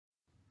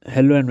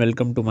Hello and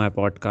welcome to my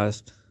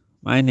podcast.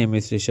 My name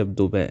is Rishabh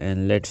Dubey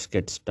and let's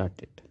get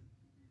started.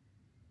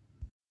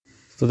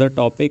 So the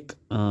topic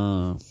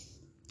I'm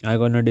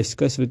gonna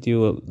discuss with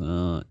you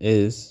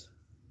is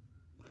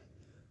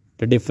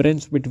the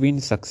difference between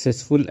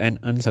successful and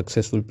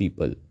unsuccessful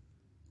people.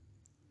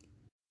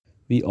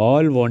 We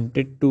all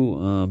wanted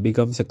to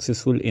become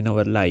successful in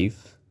our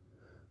life,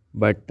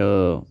 but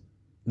the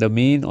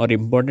main or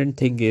important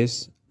thing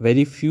is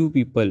very few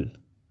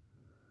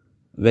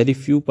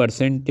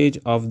percentage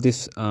of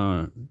this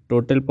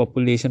total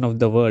population of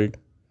the world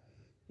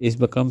is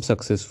become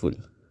successful.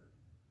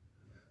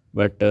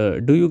 But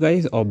do you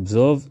guys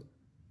observe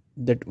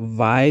that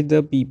why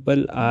the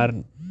people are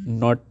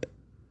not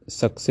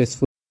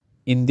successful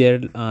in their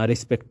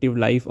respective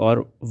life,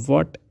 or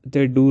what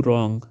they do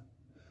wrong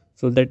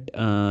so that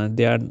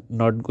they are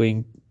not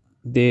going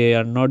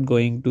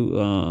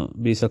to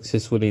be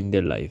successful in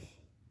their life?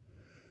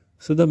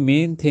 So the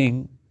main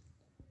thing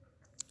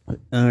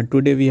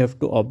today we have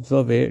to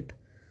observe it,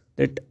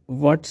 that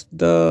what's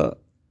the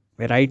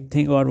right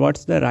thing or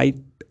what's the right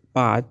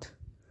path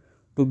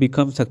to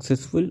become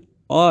successful,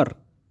 or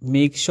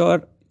make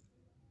sure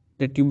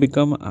that you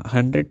become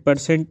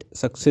 100%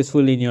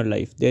 successful in your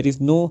life. There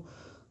is no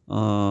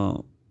uh,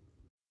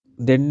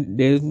 then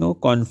there is no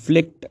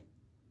conflict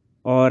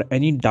or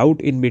any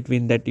doubt in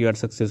between that you are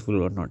successful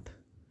or not.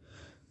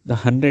 The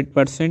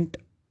 100%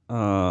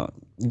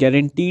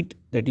 guaranteed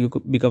that you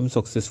could become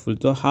successful.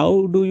 So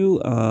how do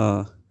you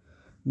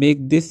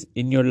make this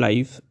in your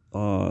life?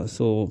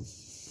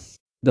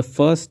 The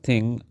first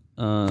thing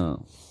uh,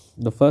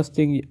 the first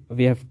thing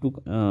we have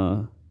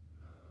to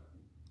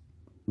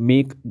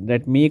make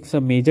that makes a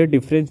major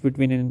difference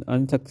between an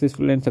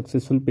unsuccessful and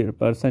successful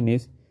person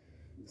is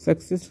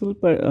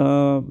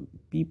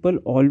people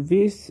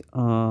always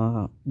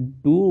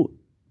do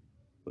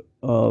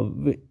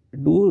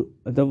do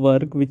the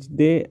work which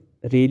they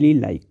really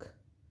like.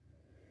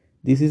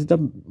 This is the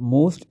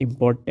most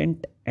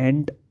important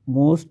and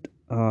most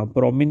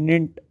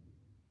prominent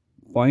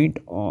point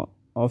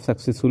of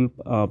successful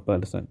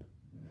person.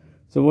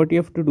 So what you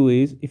have to do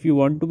is, if you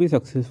want to be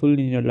successful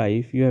in your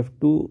life, you have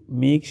to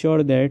make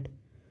sure that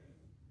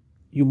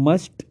you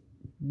must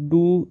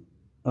do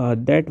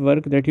that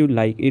work that you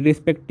like,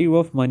 irrespective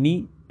of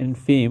money and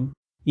fame.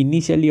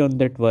 Initially on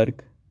that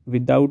work,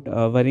 without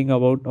worrying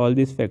about all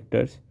these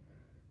factors,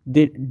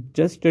 they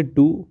just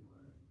do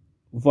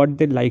what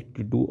they like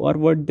to do or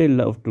what they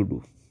love to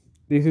do.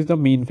 This is the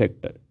main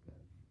factor.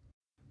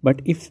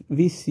 But if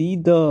we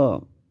see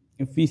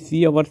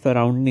our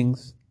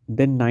surroundings,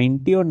 then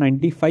 90 or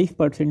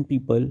 95%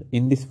 people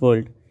in this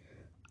world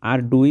are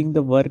doing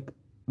the work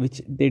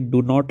which they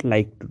do not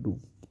like to do.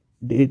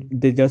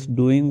 They just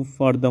doing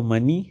for the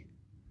money,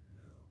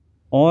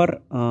 or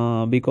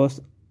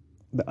because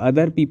the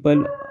other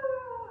people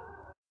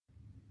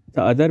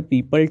the other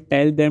people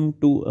tell them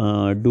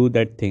to do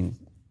that thing.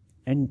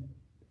 And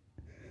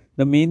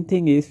the main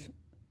thing is,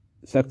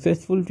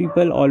 successful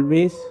people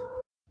always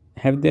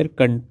have their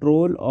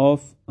control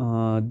of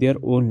their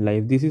own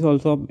life. This is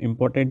also an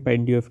important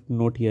point you have to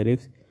note here,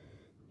 is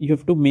you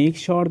have to make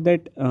sure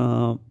that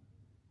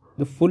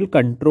the full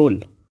control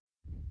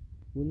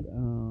full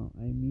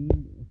I mean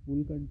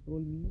full control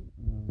means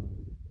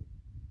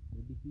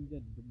the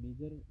decision, the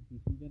major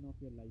decision of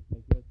your life,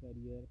 like your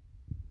career,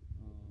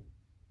 uh,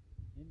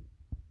 and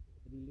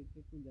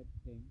related to that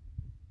thing,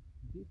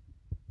 this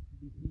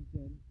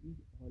decision is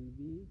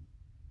always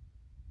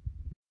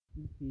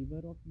in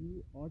favor of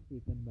you or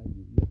taken by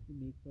you. You have to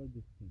make sure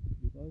this thing,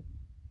 because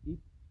if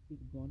it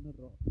gone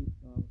wrong, if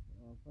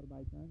for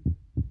by chance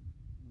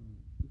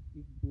if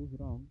it goes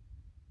wrong,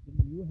 then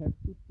you have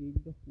to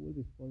take the whole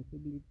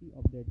responsibility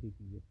of that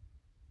decision.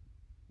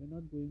 You're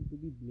not going to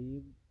be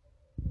blamed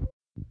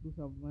to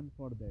someone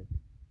for that.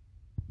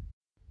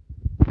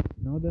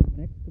 Now the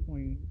next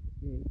point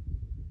is,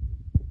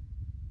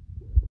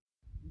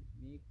 which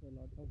makes a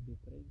lot of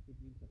difference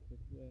between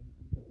successful and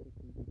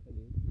unsuccessful people,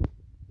 is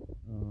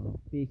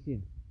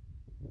patience.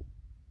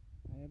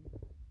 I am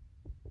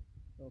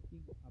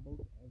talking about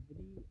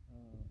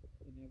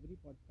in every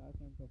podcast.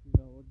 I'm talking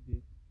about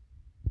this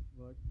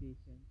word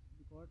patience,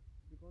 because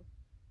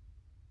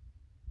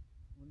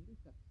only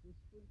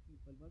successful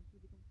people, once you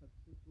become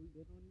successful,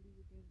 then only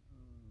you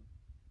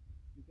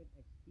can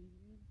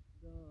experience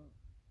the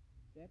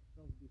depth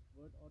of this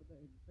word or the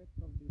impact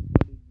of this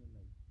word in your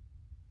life.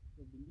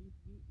 So believe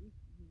me, if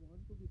you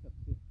want to be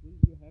successful,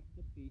 you have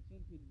the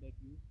patience in that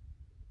you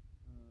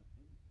and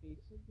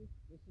patience is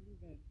especially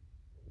when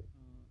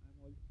I'm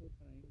also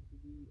trying to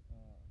be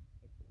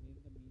explain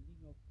the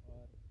meaning of,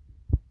 or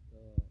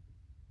the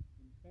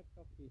impact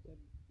of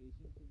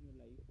patience in your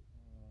life.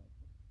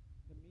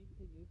 The main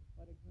thing is,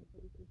 for example,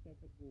 if you set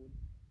a goal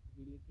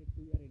related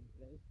to your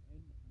interest,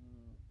 and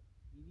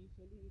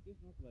initially it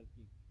is not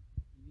working.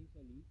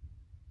 Initially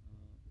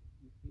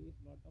you face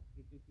lot of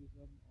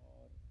criticism,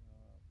 or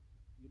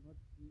you not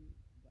see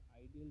the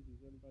ideal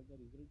result or the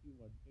result you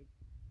wanted.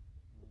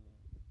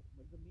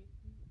 But the main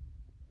thing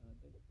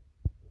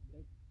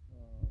that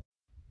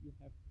you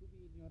have to be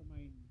in your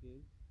mind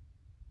is,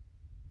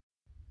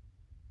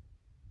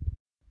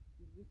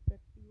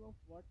 irrespective of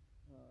what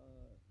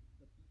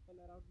the people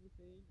around you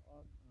saying,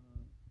 or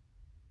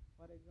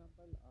for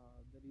example,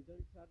 the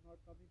results are not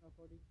coming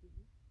according to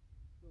you.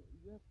 So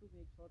you have to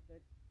make sure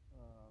that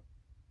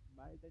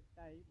by that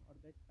time or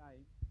that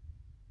time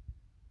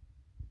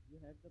you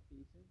have the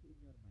patience in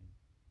your mind,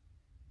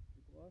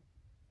 because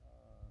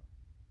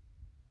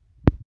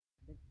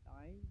that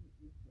time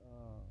is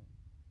a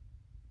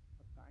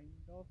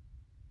kind of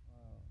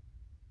uh,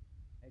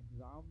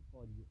 exam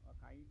for you, a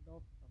kind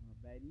of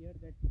barrier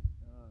that you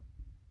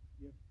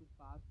have to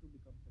pass to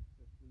become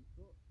successful.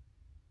 So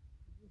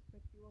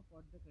irrespective of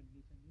what the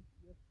condition is,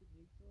 you have to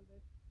make sure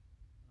that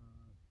you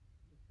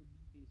have to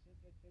be patient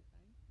at that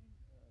time, and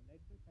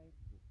let the time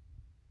go.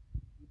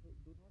 You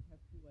do not have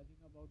to worry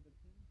about the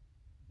things,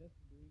 just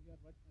doing your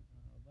work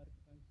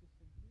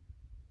consistently,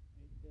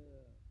 and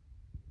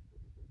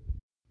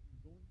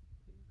don't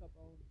think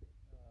about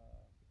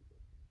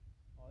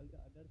all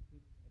the other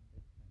things at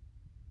that time.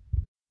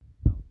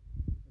 Now,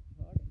 the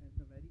third and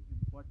the very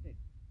important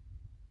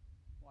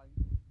point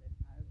that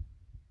I'm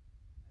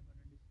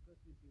going to discuss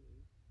with you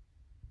is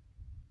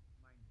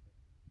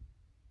mindset.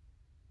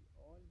 We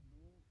all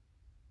know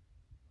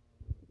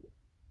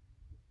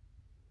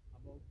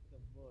about the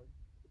word,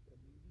 the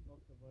meaning of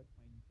the word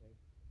mindset,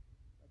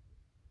 but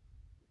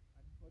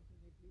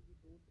unfortunately we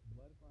don't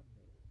work on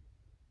that.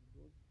 We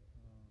don't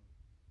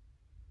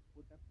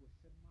put a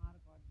question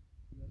mark on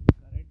your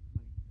current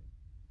mindset.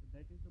 So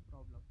that is the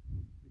problem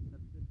with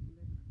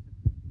successful and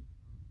unsuccessful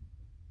people.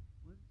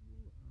 Once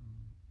you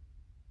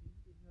think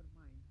in your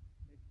mind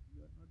that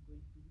you are not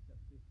going to be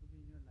successful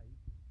in your life,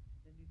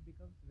 then it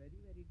becomes very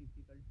very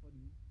difficult for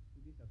you to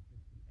be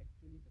successful,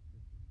 actually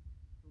successful.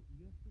 So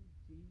you have to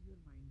change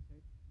your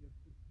mindset. You have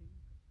to think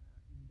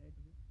in that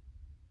way.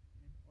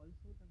 And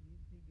also the main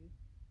thing is,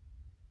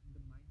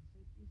 the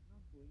mindset is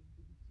not going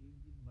to be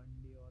changed in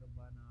 1 day or 1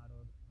 hour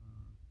or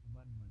 1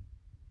 month.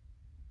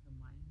 The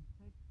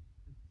mindset,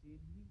 the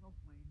changing of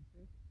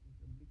mindset is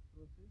a big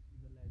process, is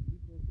a lengthy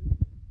process,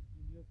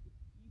 and you have to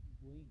keep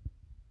going.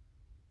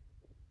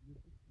 You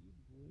have to keep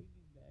going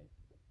in that,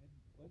 and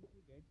once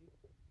you get it,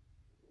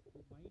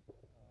 you might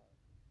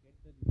get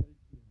the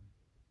results you want.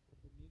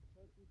 So make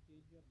sure to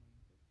change your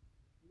mindset,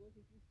 because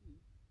if you see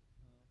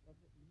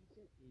from the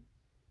initial age,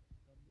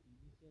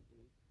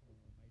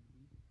 might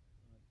be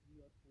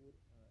 3 or 4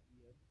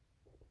 years,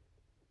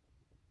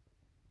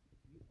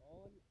 we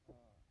all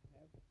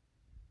have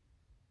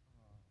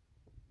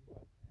we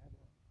all have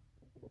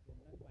you can say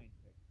null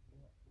mindset.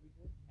 We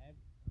don't have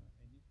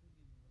anything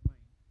in our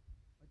mind,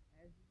 but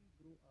as we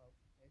grow up,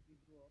 we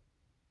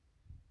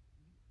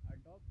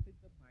adopt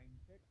the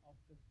mindset of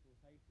the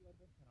society or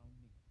the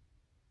surrounding.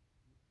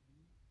 We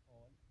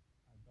all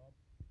adopt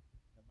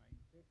the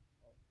mindset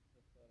of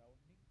the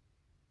surrounding,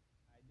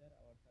 either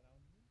our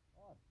surrounding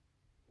or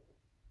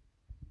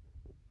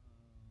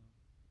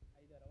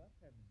either our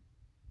family.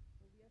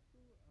 So we have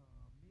to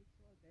make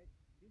sure that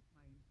this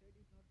mindset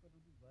is not going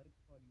to be work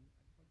for you,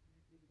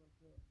 unfortunately,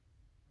 because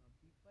the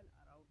people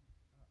around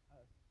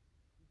us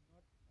is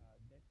not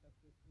that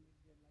successful in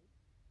their life.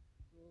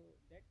 So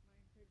that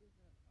mindset is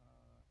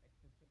an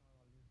exception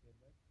are always there,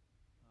 but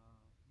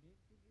main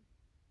thing is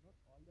not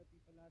all the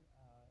people are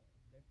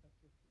that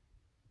successful.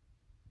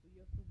 So you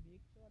have to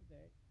make sure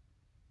that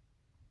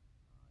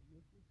you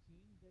have to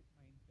change that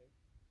mindset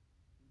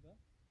to the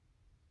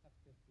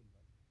successful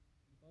one,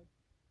 because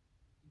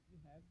if you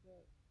have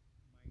the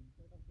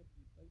mindset of the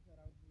people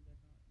around you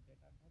that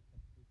are not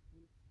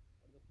successful,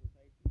 or the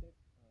society that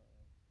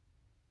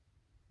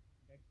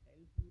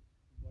tells you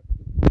what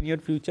to do in your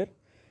future,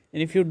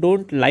 and if you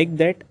don't like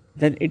that,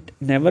 then it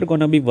never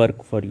gonna be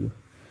work for you.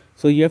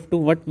 So you have to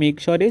what make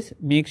sure is,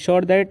 make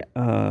sure that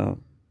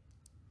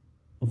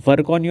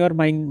work on your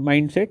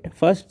mindset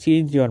first.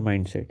 Change your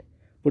mindset,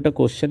 put a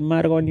question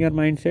mark on your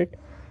mindset,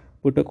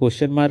 put a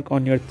question mark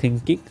on your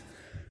thinking,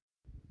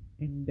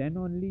 and then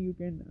only you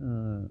can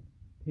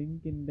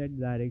think in that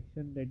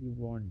direction that you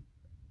want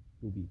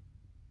to be.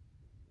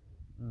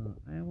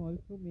 I am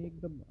also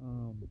make the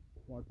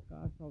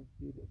podcast of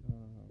this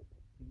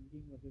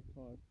thinking versus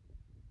thought,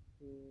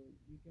 so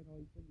you can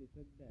also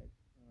listen that.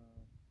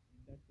 In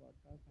that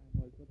podcast, I am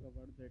also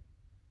covered that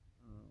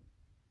uh,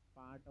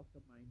 part of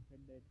the mindset,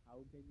 that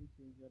how can you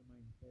change your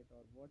mindset,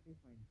 or what is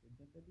mindset.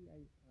 Generally,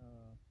 I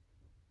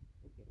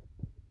okay.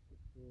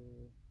 So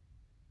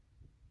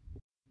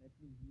let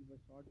me give a uh,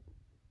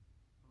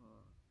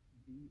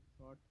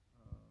 short,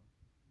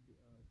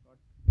 short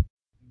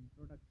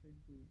introduction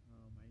to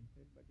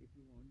mindset. But if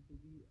you want to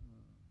be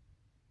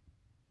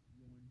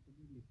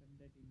listen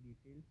that in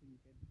detail, so you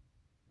can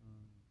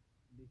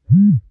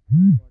listen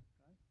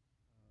podcast,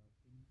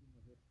 thinking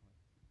other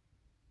thoughts.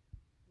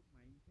 So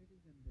mindset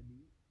is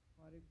generally,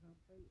 for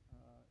example,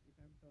 if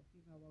I'm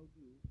talking about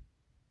you,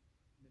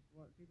 that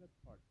what is a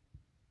thought?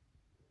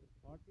 So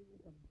thought is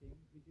something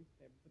which is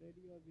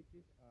temporary, or which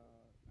is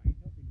kind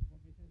of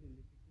information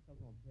related to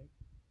some object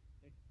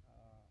that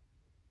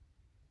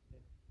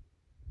that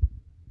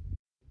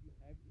you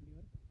have in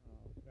your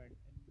front,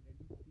 and that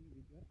you see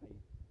with your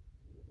eyes.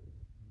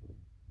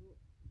 So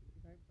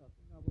if I'm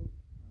talking about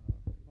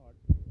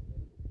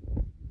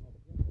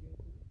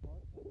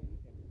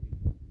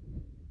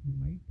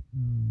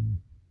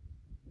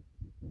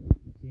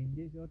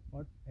changes your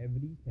thoughts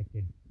every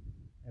second,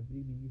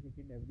 every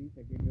millisecond, every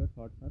second your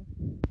thoughts are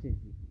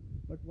changing.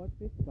 But what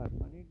is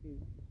permanent is,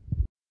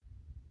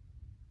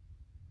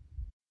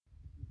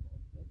 if you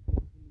observe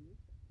carefully,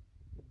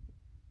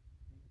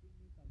 thinking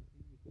is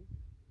something which is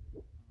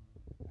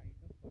kind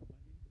of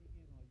permanent thing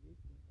and always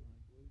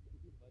going to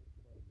be work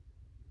for you.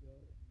 If you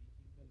are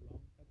making the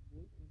long term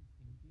goals, then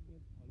thinking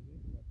will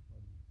always work for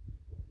you.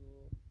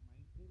 So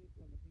mindset is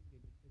something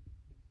related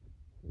to thinking.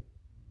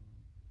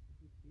 If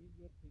you change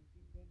your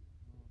thinking, then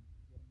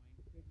your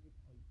mindset will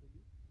also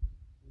be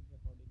change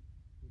according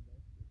to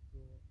that. So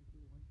if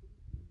you want to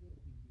change your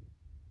thinking,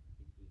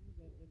 thinking is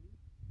generally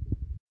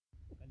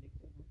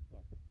collection of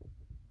thoughts.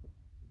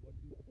 What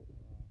you what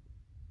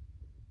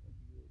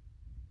you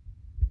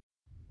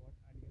what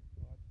are your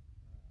thoughts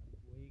are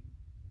going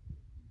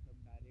in some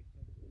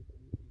direction.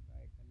 If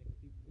I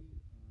collectively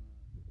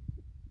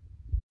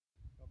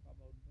talk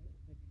about that,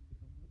 then it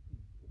becomes a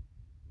thinking.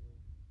 So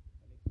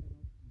collection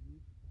of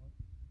huge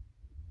thoughts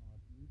or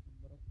huge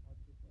number of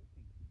thoughts is called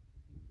thinking.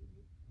 So thinking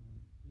is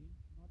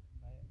changed not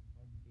by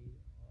 1 day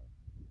or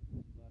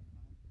month or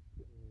half.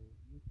 So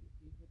you should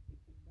change your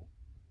thinking by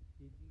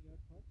changing your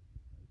thoughts.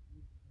 If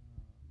you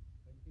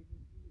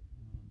continuously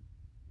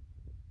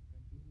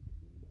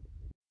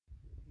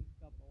think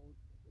about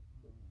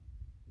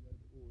your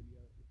goal,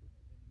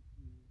 and if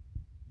you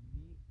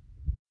make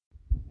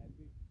a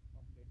habit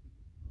of getting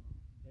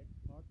that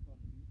thoughts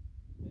only,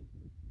 then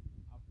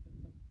after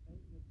some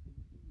time your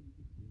thinking will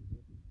be changed.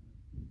 Your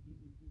thinking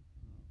will be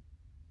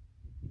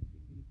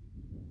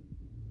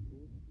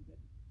goes to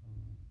that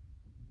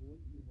goal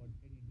you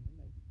wanted in